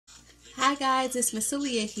Hi guys, it's Miss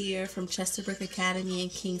Aaliyah here from Chesterbrook Academy in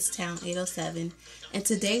Kingstown 807, and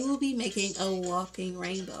today we'll be making a walking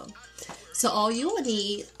rainbow. So all you will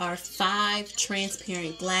need are 5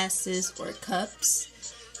 transparent glasses or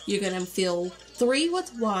cups. You're going to fill 3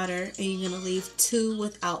 with water and you're going to leave 2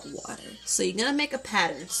 without water. So you're going to make a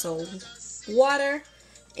pattern. So water,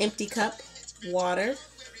 empty cup, water,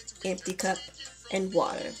 empty cup, and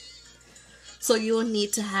water. So you will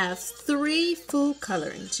need to have 3 food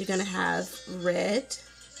colorings. You're going to have red,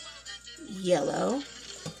 yellow,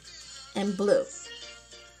 and blue.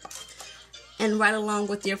 And right along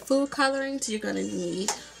with your food colorings, you're going to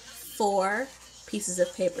need 4 pieces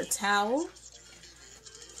of paper towel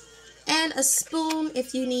and a spoon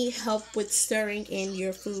if you need help with stirring in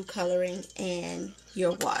your food coloring and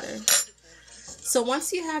your water. So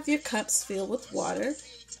once you have your cups filled with water,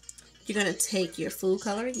 you're going to take your food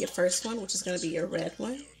coloring, your first one, which is going to be your red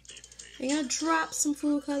one. You're going to drop some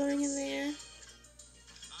food coloring in there.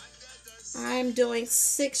 I'm doing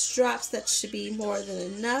 6 drops. That should be more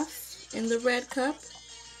than enough in the red cup.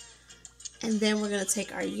 And then we're going to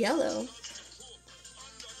take our yellow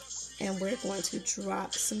and we're going to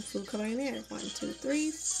drop some food coloring there. 1, 2,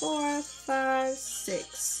 3, 4, 5,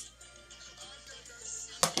 6.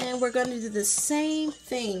 And we're going to do the same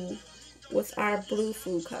thing with our blue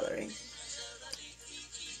food coloring.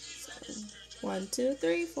 So 1, 2,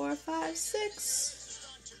 3, 4, 5, 6.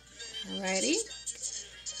 Alrighty.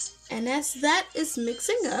 And as that is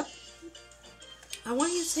mixing up, I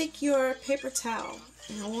want you to take your paper towel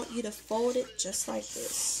and I want you to fold it just like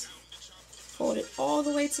this. Fold it all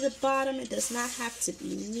the way to the bottom. It does not have to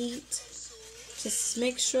be neat. Just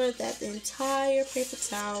make sure that the entire paper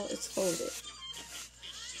towel is folded.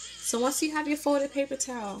 So once you have your folded paper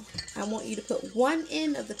towel, I want you to put one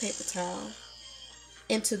end of the paper towel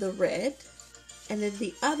into the red and then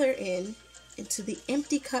the other end into the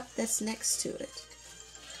empty cup that's next to it.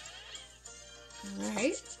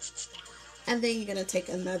 Alright. And then you're going to take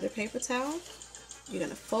another paper towel. You're going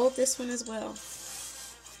to fold this one as well.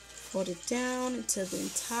 Fold it down until the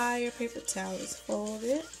entire paper towel is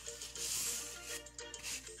folded.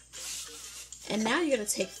 And now you're going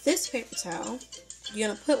to take this paper towel. You're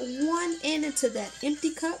going to put one end into that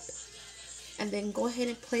empty cup and then go ahead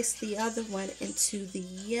and place the other one into the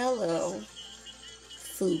yellow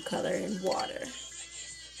food color and water.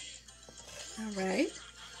 Alright.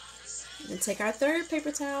 Then take our third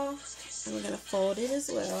paper towel and we're going to fold it as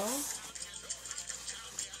well.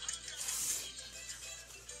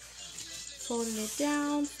 Folding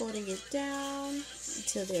it down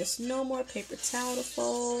until there's no more paper towel to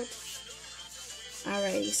fold.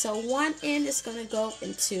 Alrighty, so one end is going to go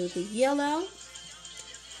into the yellow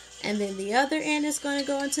and then the other end is going to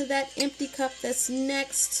go into that empty cup that's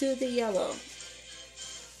next to the yellow.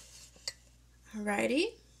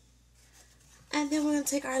 Alrighty, and then we're going to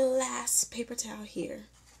take our last paper towel here.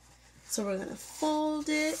 So we're going to fold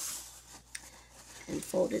it and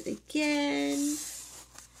fold it again,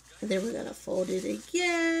 and then we're going to fold it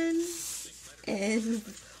again and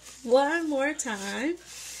one more time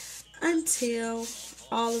until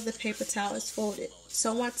all of the paper towel is folded.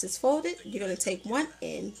 So once it's folded, you're going to take one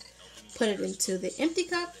end, put it into the empty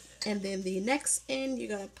cup, and then the next end you're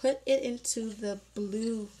going to put it into the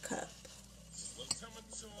blue cup.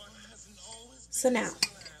 So now,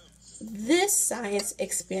 this science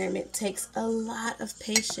experiment takes a lot of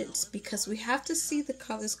patience because we have to see the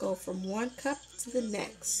colors go from one cup to the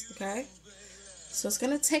next, okay? So it's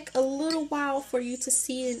going to take a little while for you to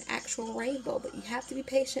see an actual rainbow, but you have to be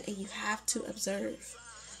patient and you have to observe.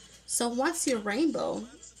 So once your rainbow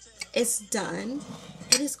is done,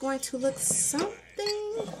 it is going to look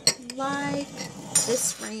something like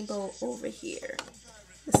this rainbow over here.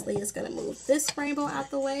 Miss Lee is going to move this rainbow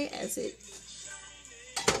out the way as it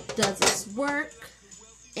does its work.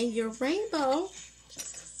 And your rainbow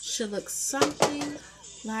should look something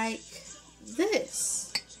like this.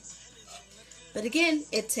 But again,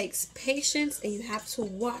 it takes patience and you have to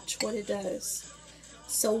watch what it does.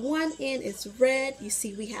 So one end is red. You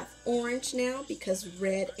see we have orange now because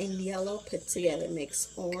red and yellow put together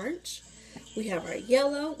makes orange. We have our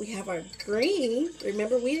yellow. We have our green.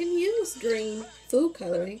 Remember, we didn't use green food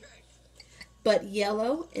coloring. But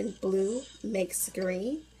yellow and blue makes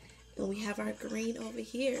green. And we have our green over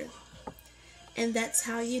here. And that's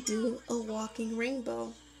how you do a walking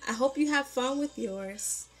rainbow. I hope you have fun with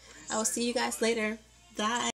yours. I will see you guys later. Bye.